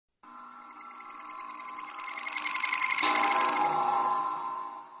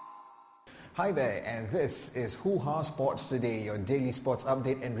Hi there, and this is Hoohaa Sports Today, your daily sports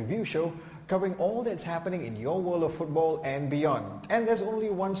update and review show covering all that's happening in your world of football and beyond. And there's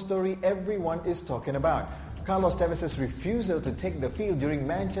only one story everyone is talking about. Carlos Tevez's refusal to take the field during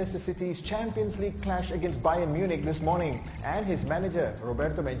Manchester City's Champions League clash against Bayern Munich this morning. And his manager,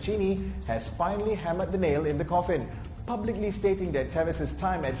 Roberto Mancini, has finally hammered the nail in the coffin, publicly stating that Tevez's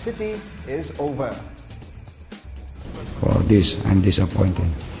time at City is over. For this, I'm disappointed.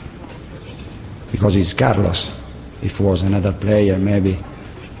 Because it's Carlos. If it was another player, maybe.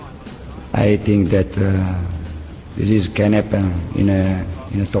 I think that this can happen in a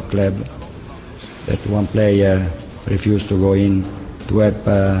top club. That one player refused to go in to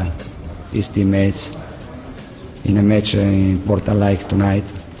help his teammates in a match important like tonight.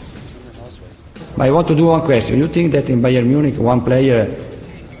 But I want to do one question. You think that in Bayern Munich one player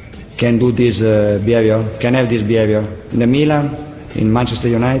can do this behavior, can have this behavior? In the Milan, in Manchester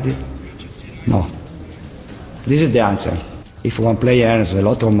United? No. This is the answer. If one player earns a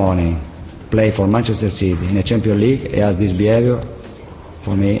lot of money, play for Manchester City in a Champions League, he has this behavior,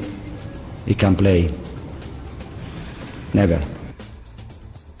 for me, he can play. Never.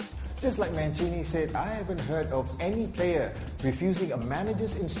 Just like Mancini said, I haven't heard of any player refusing a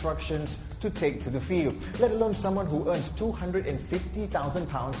manager's instructions to take to the field, let alone someone who earns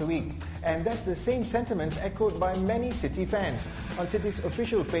 £250,000 a week. And that's the same sentiments echoed by many City fans. On City's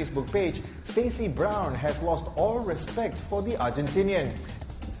official Facebook page, Stacey Brown has lost all respect for the Argentinian.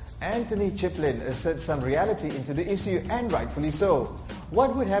 Anthony Chiplin asserts some reality into the issue, and rightfully so.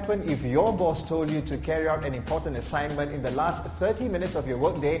 What would happen if your boss told you to carry out an important assignment in the last 30 minutes of your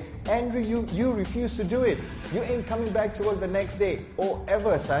workday and you refuse to do it? You ain't coming back to work the next day or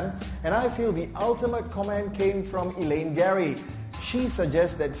ever, son. And I feel the ultimate comment came from Elaine Gary. She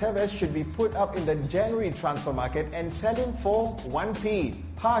suggests that Tevez should be put up in the January transfer market and sell him for 1p.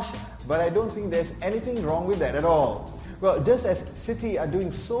 Harsh, but I don't think there's anything wrong with that at all. Well, just as City are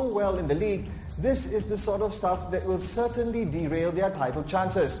doing so well in the league, this is the sort of stuff that will certainly derail their title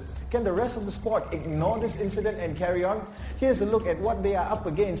chances. Can the rest of the squad ignore this incident and carry on? Here's a look at what they are up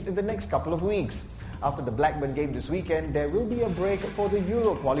against in the next couple of weeks. After the Blackburn game this weekend, there will be a break for the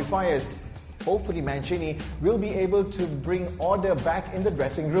Euro qualifiers. Hopefully Mancini will be able to bring order back in the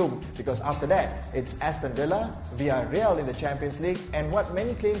dressing room, because after that, it's Aston Villa, Villarreal in the Champions League, and what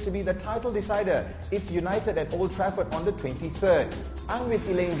many claim to be the title decider, it's United at Old Trafford on the 23rd. I'm with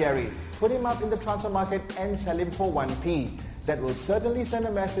Elaine Gary. Put him up in the transfer market and sell him for 1p. That will certainly send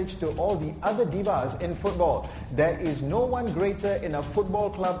a message to all the other divas in football. There is no one greater in a football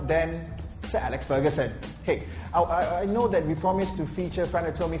club than Sir Alex Ferguson. Hey, I know that we promised to feature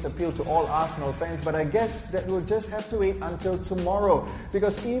Franatomi's appeal to all Arsenal fans, but I guess that we'll just have to wait until tomorrow,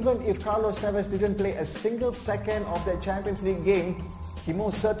 because even if Carlos Tevez didn't play a single second of that Champions League game, he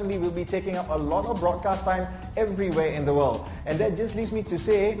most certainly will be taking up a lot of broadcast time everywhere in the world. And that just leaves me to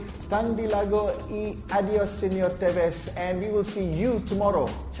say, Tan Bilago y adios, Señor Tevez, and we will see you tomorrow.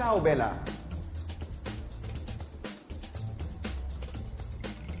 Ciao, Bella.